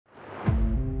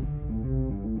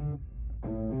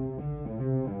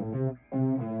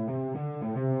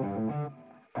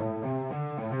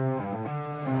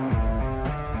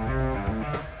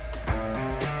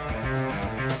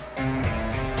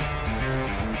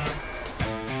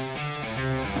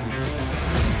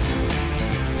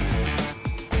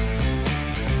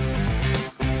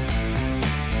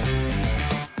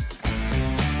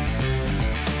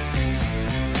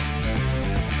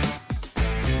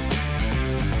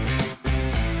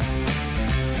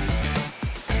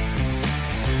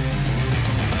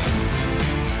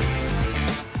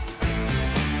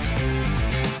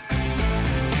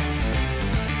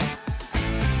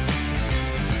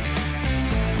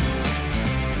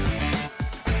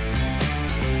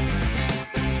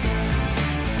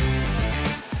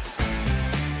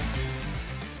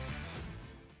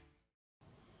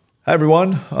Hi,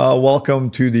 everyone.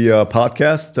 Welcome to the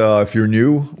podcast. If you're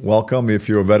new, welcome. If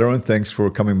you're a veteran, thanks for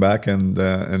coming back and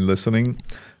listening.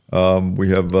 We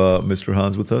have Mr.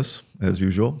 Hans with us, as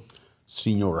usual.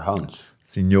 Senor Hans.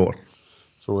 Senor.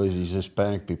 So these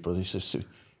Hispanic people, he says,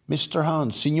 Mr.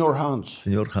 Hans, Senor Hans.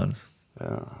 Senor Hans.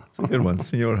 Yeah. It's a good one.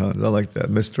 Senor Hans. I like that.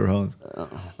 Mr. Hans.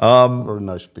 Very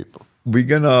nice people.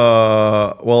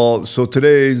 We're so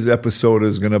today's episode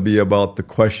is going to be about the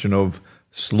question of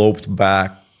sloped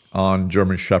back on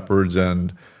German Shepherds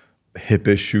and hip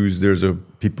issues.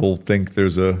 People think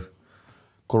there's a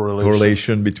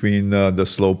correlation between the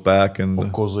slope back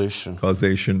and causation.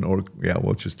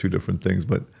 Which is two different things.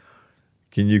 But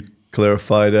can you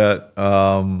clarify that?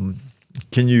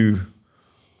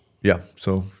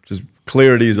 So just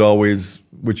clarity is always,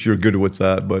 which you're good with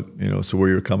that, but so where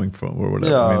you're coming from or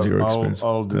whatever. Your experience.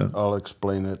 I'll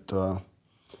explain it.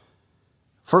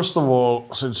 First of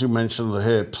all, since you mentioned the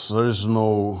hips, there is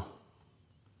no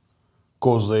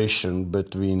causation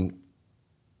between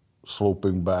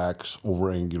sloping backs,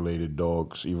 overangulated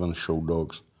dogs, even show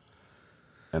dogs,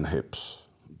 and hips.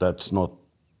 That's not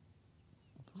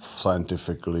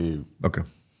scientifically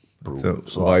proven.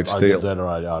 So I get that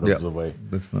right out of the way.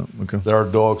 That's not okay. There are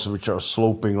dogs which are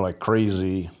sloping like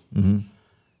crazy, and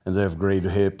they have great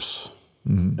hips,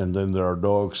 and then there are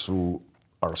dogs who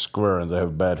are square and they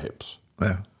have bad hips.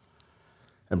 Yeah.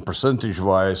 And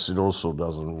percentage-wise, it also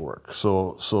doesn't work.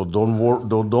 So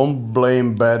don't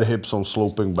blame bad hips on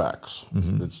sloping backs.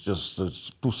 It's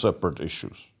two separate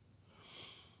issues.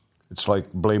 It's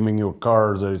like blaming your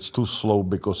car that it's too slow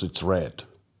because it's red.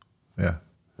 Yeah.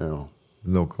 No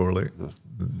correlate.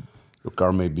 Your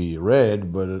car may be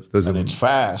red, but it's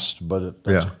fast, but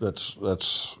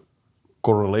that's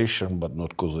correlation, but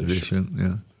not causation.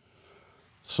 Yeah.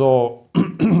 So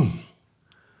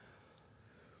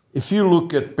if you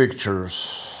look at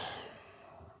pictures,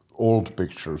 old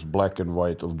pictures, black and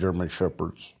white of German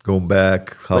Shepherds, going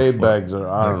back way back there,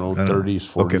 I don't know, 30s,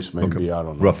 40s, maybe, I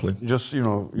don't know. Roughly. Just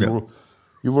you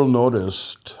will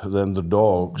notice then the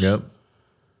dogs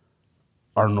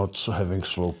are not having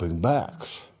sloping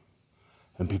backs.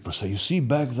 And people say, you see,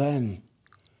 back then,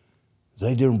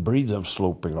 they didn't breed them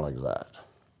sloping like that.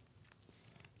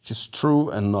 Just true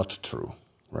and not true,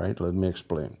 right? Let me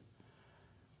explain.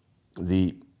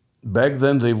 Back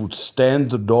then, they would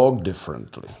stand the dog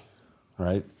differently,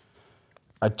 right?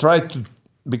 I try to,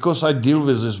 because I deal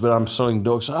with this when I'm selling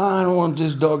dogs, I don't want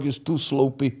this dog, it's too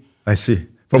slopey. I see.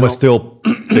 From a still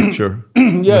picture.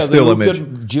 Yeah, still they look image. at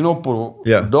Ginopo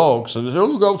dogs and they say, oh,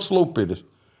 look how slopey it is.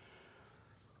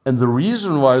 And the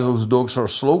reason why those dogs are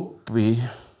slopey,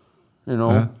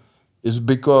 is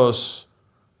because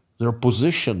they're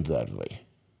positioned that way.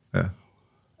 Yeah.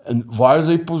 And why are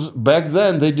they back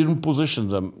then they didn't position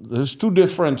them. There's two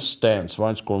different stands.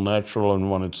 One is called natural and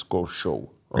one is called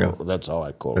show. That's how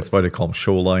I call it. That's why they call them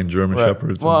show line German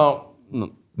Shepherds. Well,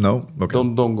 no? Okay.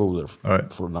 Don't go there All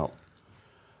right. for now.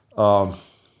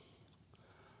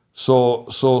 So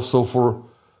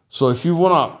if you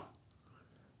wanna,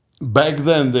 back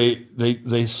then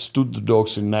they stood the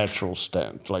dogs in natural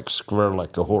stand, like square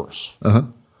like a horse.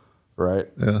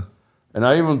 Right? Yeah. And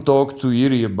I even talked to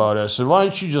Yuri about it. I said, why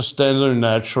don't you just stand in a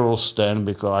natural stand?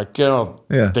 Because I cannot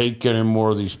take any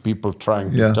more of these people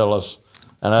trying to tell us.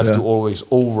 And I have to always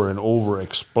over and over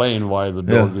explain why the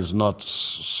dog is not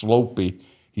slopey.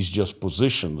 He's just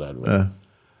positioned that way. Yeah.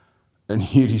 And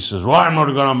Yuri says, well, I'm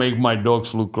not going to make my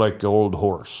dogs look like an old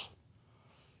horse.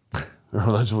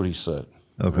 That's what he said.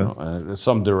 Okay. And it's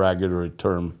some derogatory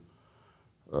term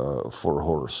for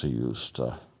horse he used.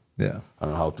 I don't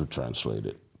know how to translate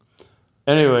it.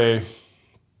 Anyway,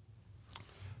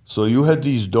 so you had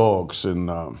these dogs in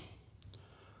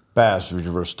past which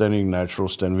were standing natural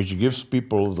stand, which gives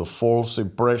people the false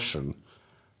impression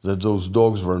that those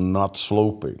dogs were not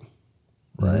sloping,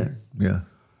 right? Yeah.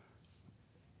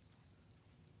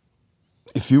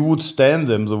 If you would stand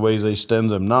them the way they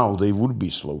stand them now, they would be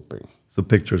sloping. So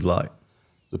pictures lie.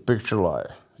 The picture lie.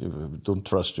 You don't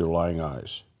trust your lying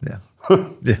eyes. Yeah.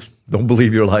 Don't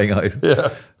believe your lying eyes.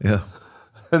 Yeah.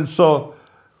 And so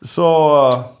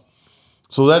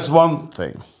that's one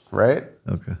thing, right?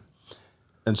 Okay.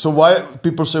 And so why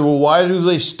people say, well, why do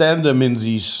they stand them in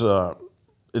these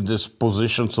in this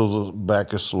position so the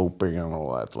back is sloping and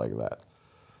all that like that?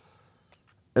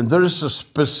 And there is a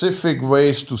specific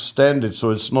ways to stand it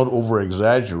so it's not over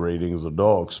exaggerating the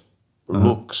dog's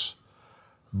looks,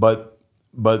 but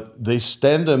they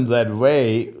stand them that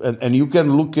way, and you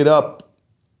can look it up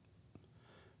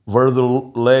where the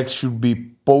legs should be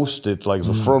posted, like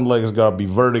the front legs gotta be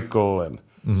vertical, and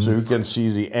so you can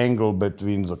see the angle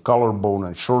between the collarbone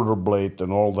and shoulder blade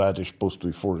and all that is supposed to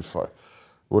be 45.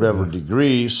 whatever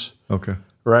degrees, Okay.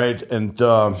 right? And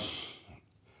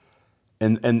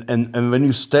when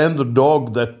you stand the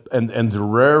dog, and the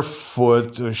rear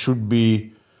foot should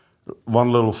be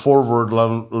one little forward,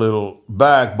 one little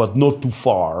back, but not too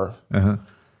far.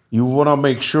 You want to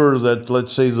make sure that,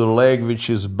 let's say, the leg which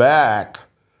is back,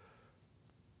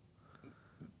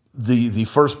 the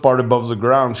first part above the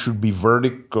ground should be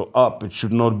vertical up. It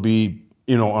should not be,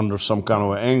 under some kind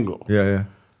of an angle. Yeah.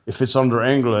 If it's under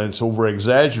angle, and it's over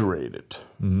exaggerated,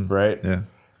 right? Yeah.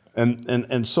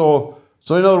 And so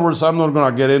in other words, I'm not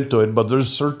going to get into it, but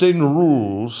there's certain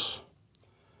rules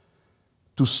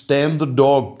to stand the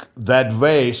dog that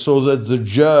way so that the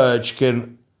judge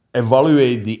can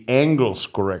evaluate the angles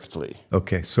correctly.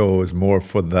 Okay, so it's more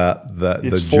for that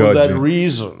It's the for that judging.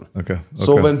 reason. Okay.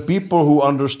 So when people who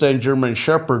understand German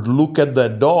Shepherd look at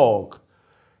that dog,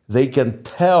 they can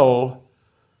tell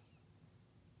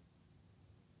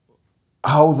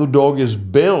how the dog is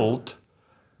built,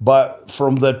 but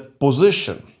from that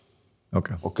position.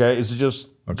 Okay. Okay, it's just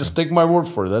take my word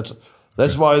for it.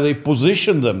 That's why they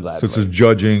position them that So way. it's a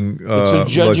judging. It's a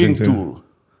judging tool,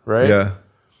 right? Yeah.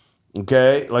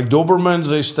 Okay, like Dobermans,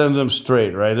 they stand them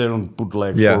straight, right? They don't put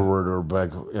leg forward or back.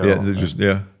 Yeah. They just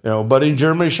But in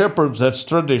German Shepherds, that's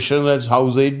tradition. That's how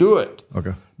they do it.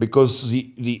 Okay. Because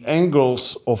the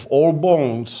angles of all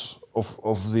bones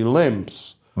of the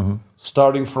limbs,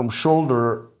 starting from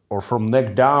shoulder or from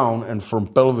neck down and from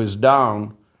pelvis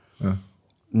down,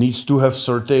 needs to have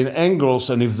certain angles.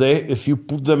 And if you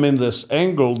put them in this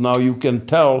angle, now you can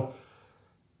tell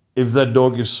if that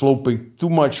dog is sloping too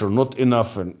much or not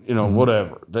enough, and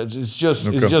whatever. It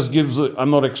just gives. I'm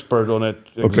not expert on it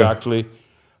exactly,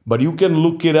 but you can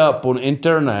look it up on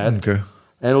internet, and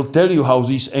it'll tell you how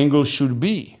these angles should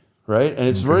be, right? And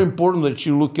it's very important that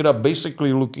you look it up.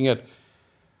 Basically, looking at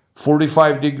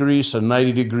 45 degrees and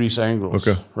 90 degrees angles,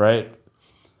 right?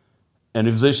 And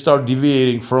if they start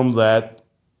deviating from that,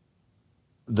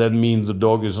 that means the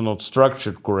dog is not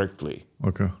structured correctly.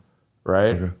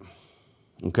 Right?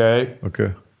 Okay.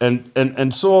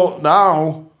 And so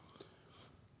now,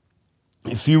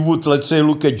 if you would, let's say,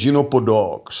 look at Ginopo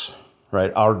dogs,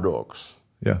 right, our dogs,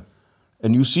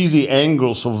 and you see the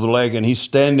angles of the leg, and he's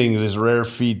standing, his rear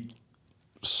feet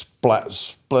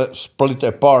split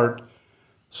apart,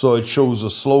 so it shows a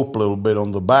slope a little bit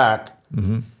on the back.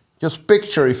 Just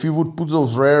picture if you would put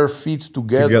those rear feet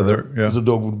together, the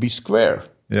dog would be square.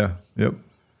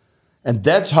 And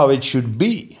that's how it should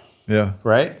be.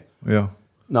 Right?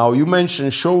 Now, you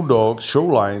mentioned show dogs, show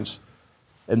lines,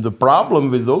 and the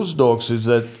problem with those dogs is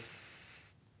that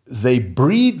they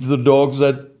breed the dogs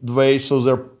that way, so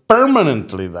they're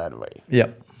permanently that way.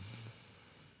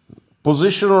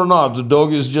 Position or not, the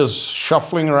dog is just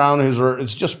shuffling around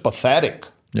it's just pathetic.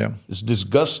 It's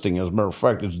disgusting, as a matter of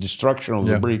fact. It's destruction of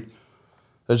the breed.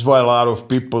 That's why a lot of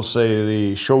people say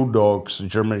the show dogs,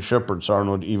 German Shepherds, are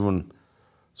not even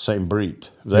same breed.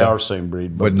 They are same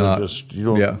breed, but not. Just,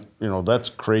 that's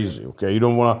crazy. Okay, you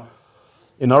don't want to.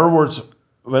 In other words,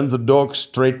 when the dog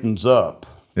straightens up,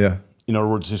 in other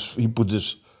words, he put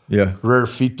his rear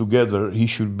feet together, he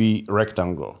should be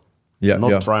rectangle,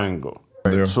 not triangle.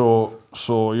 Right? So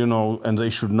and they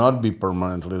should not be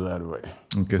permanently that way.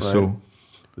 Okay, right? so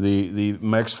the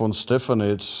Max von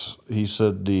Stefanitz, he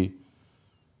said the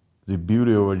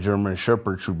beauty of a German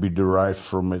Shepherd should be derived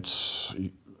from its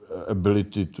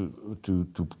ability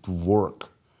to work,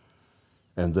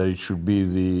 and that it should be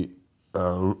the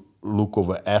look of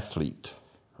an athlete,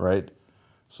 right?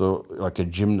 So like a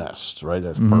gymnast, right? They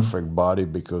have perfect body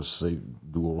because they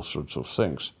do all sorts of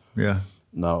things.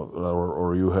 Now,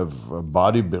 or you have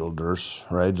bodybuilders,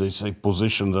 right? They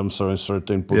position themselves in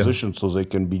certain positions so they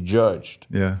can be judged.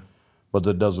 But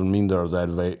that doesn't mean they're that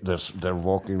way. They're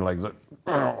walking like that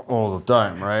all the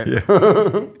time, right?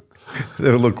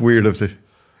 They look weird if they.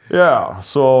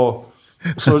 So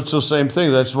it's the same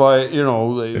thing. That's why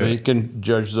they can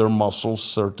judge their muscles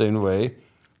certain way,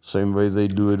 same way they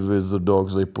do it with the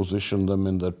dogs. They position them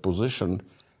in that position,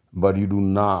 but you do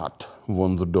not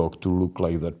want the dog to look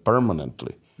like that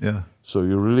permanently. So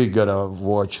you really gotta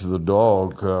watch the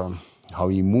dog, how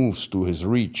he moves to his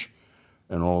reach,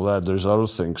 and all that. There's other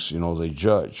things they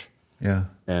judge.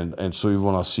 And so you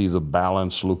want to see the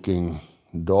balanced looking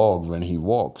dog when he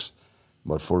walks.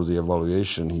 But for the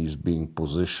evaluation, he's being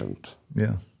positioned.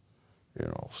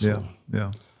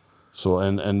 So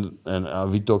and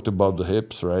we talked about the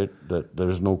hips, right? That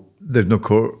there's no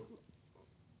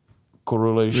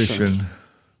correlation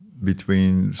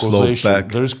between slope back.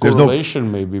 There's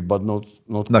correlation maybe, but not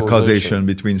causation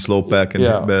between slope back and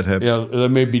bad hips. There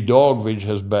may be dog which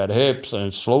has bad hips and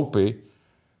it's slopey,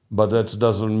 But that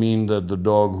doesn't mean that the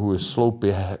dog who is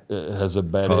slopey has a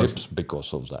bad Cause- hips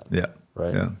because of that. Yeah.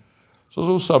 Right? Yeah. So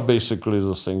those are basically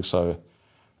the things I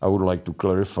would like to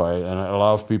clarify. And a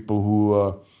lot of people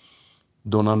who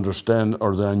don't understand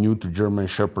or they're new to German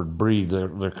Shepherd breed,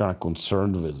 they're kind of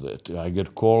concerned with it. I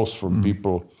get calls from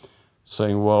people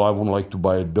saying, well, I would like to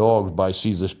buy a dog, but I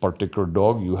see this particular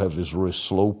dog you have is really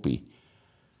slopey.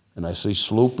 And I say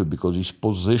slopey because he's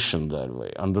positioned that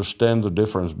way. Understand the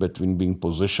difference between being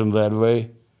positioned that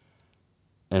way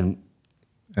and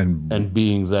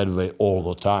being that way all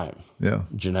the time. Yeah.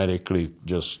 Genetically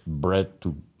just bred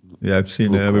to. Yeah, I've seen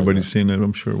it. Look Everybody's like seen it,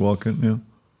 I'm sure, walking. Yeah.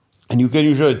 And you can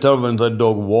usually tell when that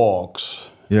dog walks,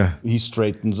 Yeah. he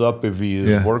straightens up if he is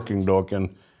Yeah. a working dog and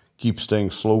keeps staying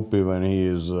slopey when he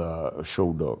is a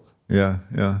show dog. Yeah.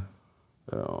 Yeah.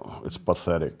 You know, it's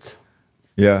pathetic.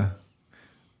 Yeah.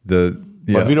 But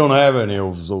we don't have any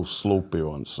of those slopey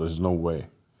ones. There's no way.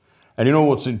 And you know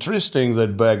what's interesting,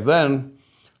 that back then,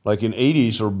 like in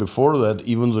 80s or before that,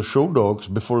 even the show dogs,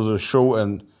 before the show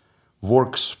and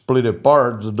work split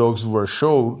apart, the dogs who were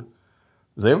showed,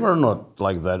 they were not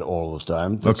like that all the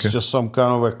time. It's just some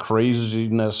kind of a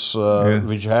craziness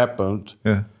which happened.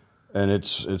 Yeah. And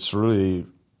it's really,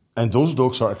 and those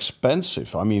dogs are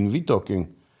expensive. I mean, we're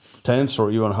talking tens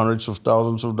or even hundreds of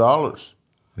thousands of dollars.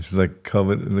 It's like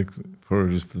covered, like for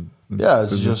just the Yeah,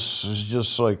 it's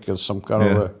just like some kind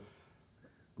of a.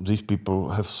 These people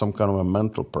have some kind of a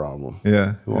mental problem.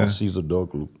 Yeah, You want to see the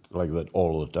dog look like that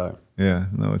all the time. Yeah,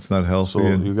 no, it's not healthy. So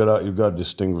you gotta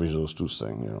distinguish those two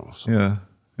things, you know. So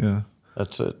yeah.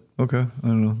 that's it. Okay, I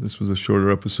don't know. This was a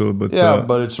shorter episode, but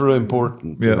But it's really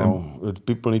important. You know,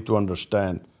 people need to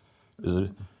understand.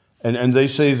 And they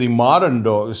say the modern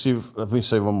dog. See, let me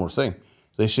say one more thing.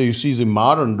 They say you see the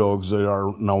modern dogs that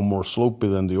are now more slopey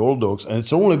than the old dogs, and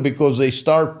it's only because they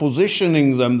start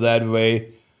positioning them that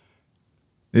way.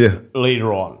 Yeah.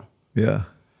 Later on. Yeah.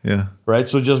 Yeah. Right?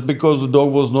 So just because the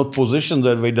dog was not positioned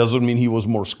that way doesn't mean he was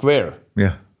more square.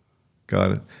 Yeah.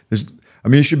 Got it.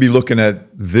 You should be looking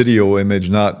at video image,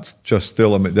 not just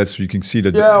still image. That's you can see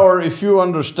the. Yeah, or if you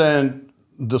understand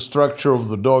the structure of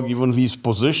the dog, even if he's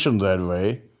positioned that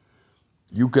way,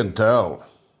 you can tell,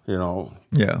 you know.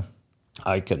 Yeah.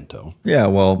 I can tell. Yeah,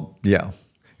 well, yeah.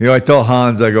 You know, I tell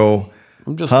Hans, I go,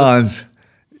 Hans,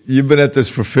 you've been at this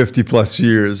for 50 plus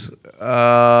years.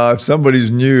 If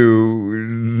somebody's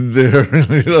new,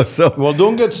 they're, so. Well,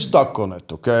 don't get stuck on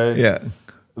it, okay? Yeah.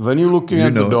 When you're looking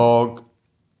at the dog,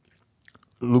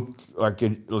 look like,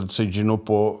 let's say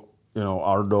Ginopo, you know,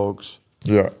 our dogs.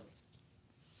 Yeah.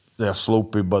 They're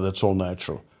slopey, but it's all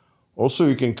natural. Also,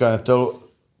 you can kind of tell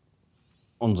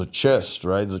on the chest,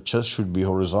 right? The chest should be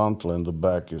horizontal and the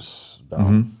back is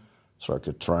down. It's like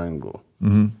a triangle.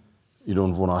 You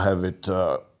don't want to have it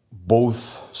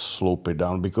both slopey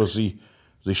down because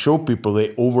the show people,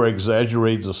 they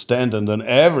over-exaggerate the stand and then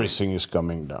everything is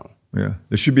coming down. Yeah.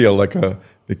 There should be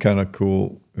be kind of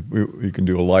cool, if you can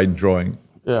do a line drawing.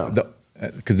 Yeah.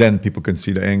 Because then people can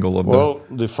see the angle of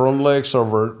the front legs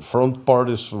are, front part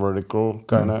is vertical,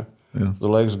 kind of. Yeah. The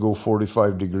legs go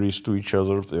 45 degrees to each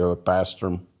other. They have a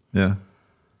pastern. Yeah.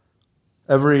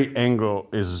 Every angle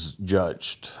is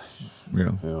judged.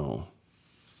 Yeah. You know.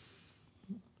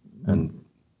 And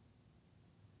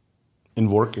in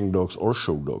working dogs or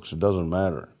show dogs, it doesn't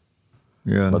matter.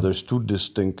 Yeah. But there's two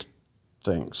distinct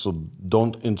things. So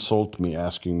don't insult me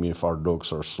asking me if our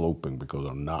dogs are sloping because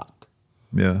they're not.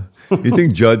 Yeah. You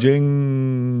think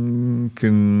judging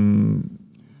can,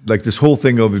 like this whole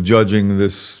thing of judging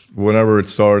this, whenever it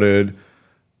started,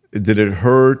 did it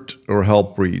hurt or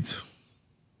help breeds?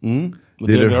 Did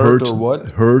it hurt or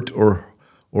what? Hurt or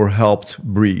helped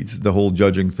breeds, the whole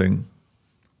judging thing?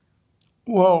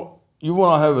 Well, you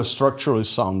want to have a structurally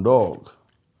sound dog.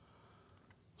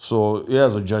 So, yeah,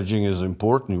 the judging is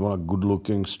important. You want a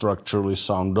good-looking, structurally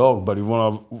sound dog, but you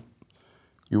want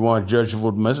to judge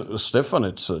what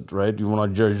Stefanet said, right? You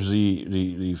want to judge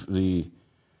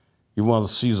you want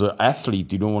to see the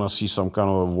athlete. You don't want to see some kind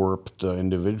of a warped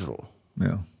individual.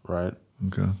 Yeah. Right?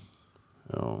 Okay.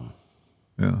 You know,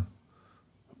 yeah.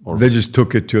 Or they just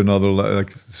took it to another level.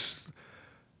 Like,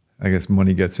 I guess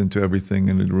money gets into everything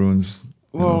and it ruins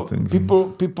things.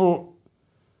 People,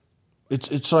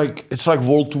 it's like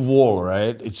wall to wall,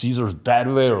 right? It's either that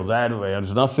way or that way.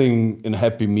 There's nothing in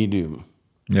happy medium.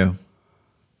 Yeah.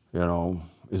 You know,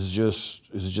 it's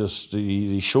just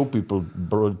the show people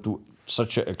brought it to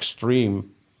such an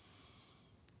extreme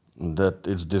that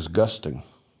it's disgusting.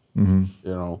 You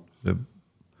know, you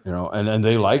know, and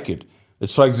they like it.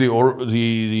 It's like the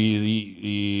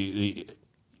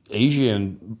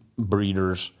Asian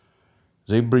breeders.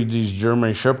 They breed these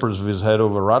German Shepherds with head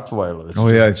of a Rottweiler. Oh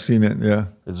yeah, I've seen it. Yeah.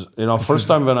 It's, you know, first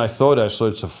time when I saw it's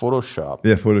a Photoshop.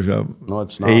 Yeah, Photoshop. No,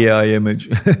 it's not. AI image.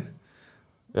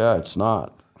 Yeah, it's not.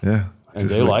 Yeah. And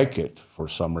they like it for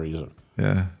some reason.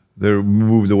 Yeah. They're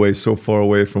moved away so far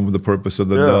away from the purpose of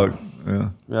the dog. Yeah.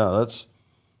 Yeah, that's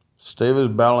stay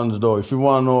with balanced dog. If you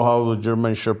want to know how the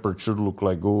German Shepherd should look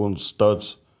like, go on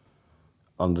studs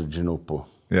under Genopo.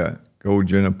 Yeah. Go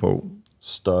Genopo.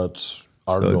 Studs,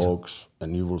 our dogs,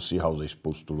 and you will see how they're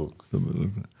supposed to look.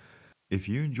 If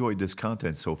you enjoyed this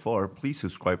content so far, please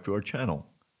subscribe to our channel.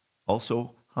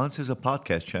 Also, Hans has a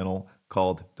podcast channel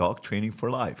called Dog Training for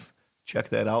Life. Check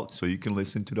that out so you can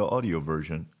listen to the audio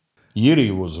version. Yuri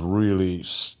was really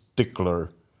stickler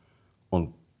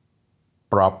on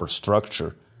proper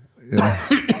structure. Yeah.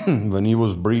 When he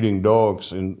was breeding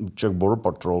dogs in Czech Border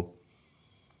Patrol,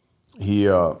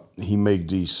 he made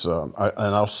these, and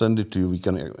I'll send it to you. We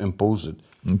can impose it.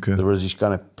 Okay. There was this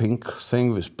kind of pink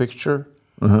thing with picture,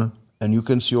 and you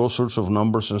can see all sorts of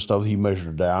numbers and stuff. He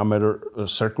measured diameter,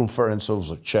 circumference of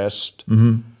the chest,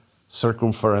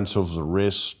 circumference of the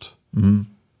wrist,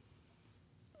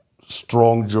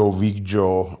 strong jaw, weak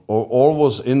jaw, all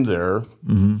was in there.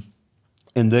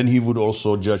 And then he would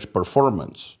also judge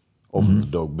performance of the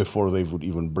dog before they would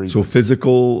even breed. So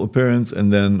physical appearance,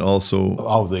 and then also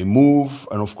how they move,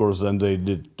 and of course then they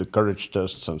did the courage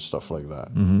tests and stuff like that.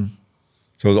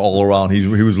 so all around. He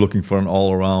was looking for an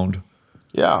all around.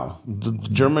 Yeah, the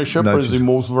German Shepherd is the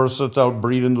most versatile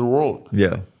breed in the world.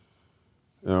 Yeah.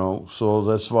 You know, so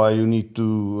that's why you need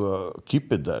to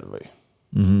keep it that way.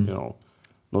 You know,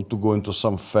 not to go into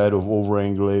some fad of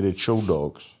over-angulated show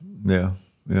dogs. Yeah.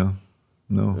 Yeah.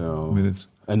 No. You know? I mean, it's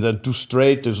And then too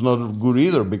straight is not good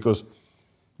either, because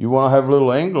you want to have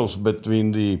little angles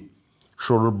between the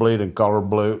shoulder blade and collar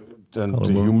blade and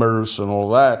the humerus and all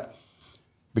that,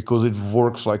 because it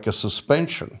works like a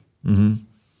suspension.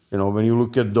 You know, when you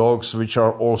look at dogs which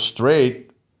are all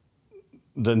straight,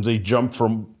 then they jump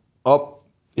from up,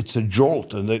 it's a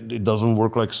jolt, and it doesn't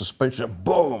work like suspension.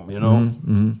 Boom, you know.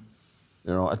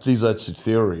 You know, at least that's the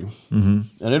theory. And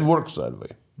it works that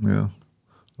way. Yeah.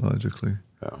 Logically.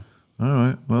 Yeah. All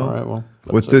right. Well,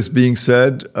 with it. this being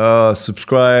said,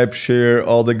 subscribe, share,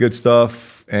 all the good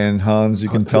stuff. And Hans, you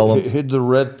can tell them. Hit the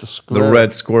red square. The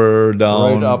red square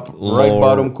down. Right up, lower, right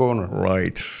bottom corner.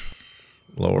 Right.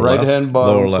 Lower Right left, hand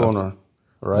bottom lower left. corner.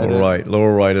 Right. Lower right.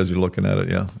 Lower right as you're looking at it,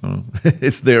 yeah.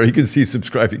 It's there. You can see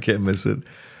subscribe. You can't miss it.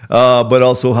 But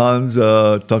also, Hans,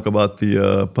 talk about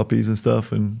the puppies and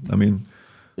stuff. And, I mean.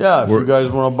 Yeah, if you guys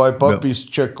want to buy puppies,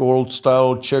 check old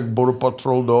style, check Border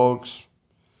Patrol dogs.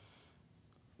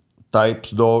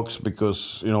 Types dogs,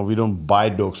 because, you know, we don't buy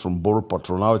dogs from Border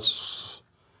Patrol. Now it's,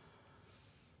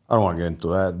 I don't want to get into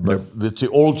that, but it's the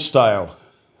old style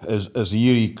as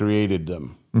Yuri created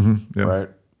them, right?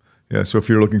 Yeah, so if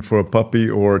you're looking for a puppy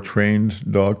or a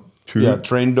trained dog too. Yeah,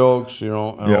 trained dogs, you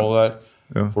know, and all that.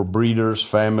 Yeah. For breeders,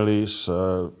 families.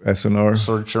 SNR.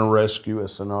 Search and rescue,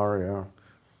 SNR,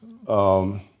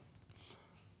 yeah.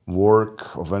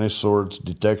 Work of any sorts,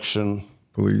 detection.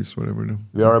 Police, whatever.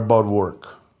 We are about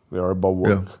work. We are about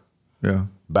work. Yeah.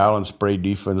 Balance, spray,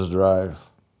 defense, drive.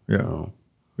 Yeah. You know.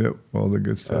 Yep. All the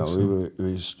good stuff.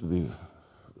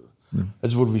 Yeah,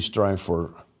 that's what we strive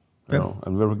for. You know,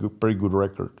 and we have a pretty good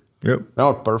record. Yep.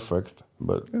 Not perfect,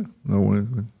 but no one is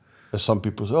good. As some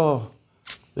people say, oh,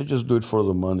 they just do it for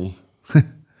the money.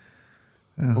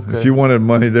 Okay. If you wanted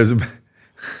money, there's a.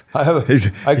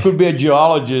 I could be a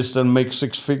geologist and make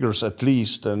 6 figures at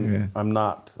least, and I'm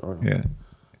not. Yeah.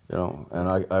 You know,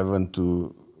 and I went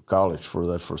to college for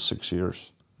that for 6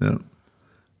 years. Yeah.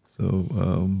 So,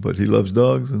 but he loves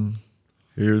dogs, and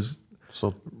here's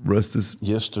so rest is.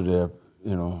 Yesterday,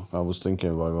 you know, I was thinking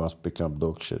about I was picking up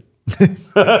dog shit.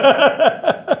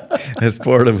 That's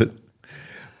part of it.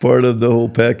 Part of the whole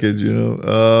package, you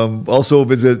know. Also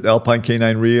visit Alpine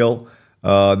Canine Real.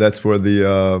 That's where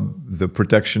the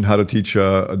protection, how to teach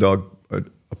a dog a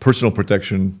personal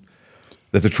protection.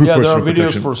 That's a true personal protection. Yeah, there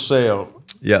are videos for sale.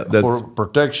 Yeah, that's for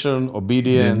protection,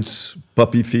 obedience,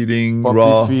 puppy feeding,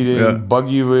 raw,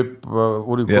 buggy whip.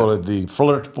 What do you call it? The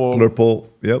flirt pole. Flirt pole.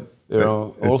 Yep. You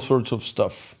know, all sorts of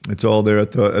stuff. It's all there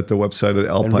at the website at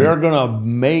Alpine. And we are gonna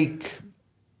make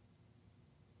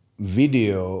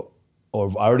video, or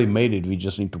I already made it. We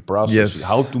just need to process it.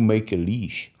 How to make a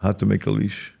leash. How to make a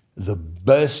leash. The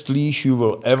best leash you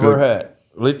will ever have,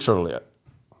 literally,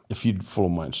 if you follow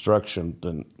my instruction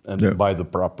and buy the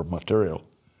proper material.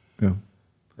 Yeah.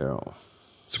 You know.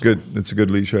 It's good. It's a good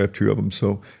leash. I have 2 of them.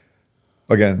 So,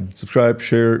 again, subscribe,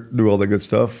 share, do all the good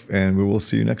stuff, and we will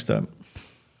see you next time.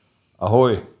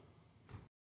 Ahoy.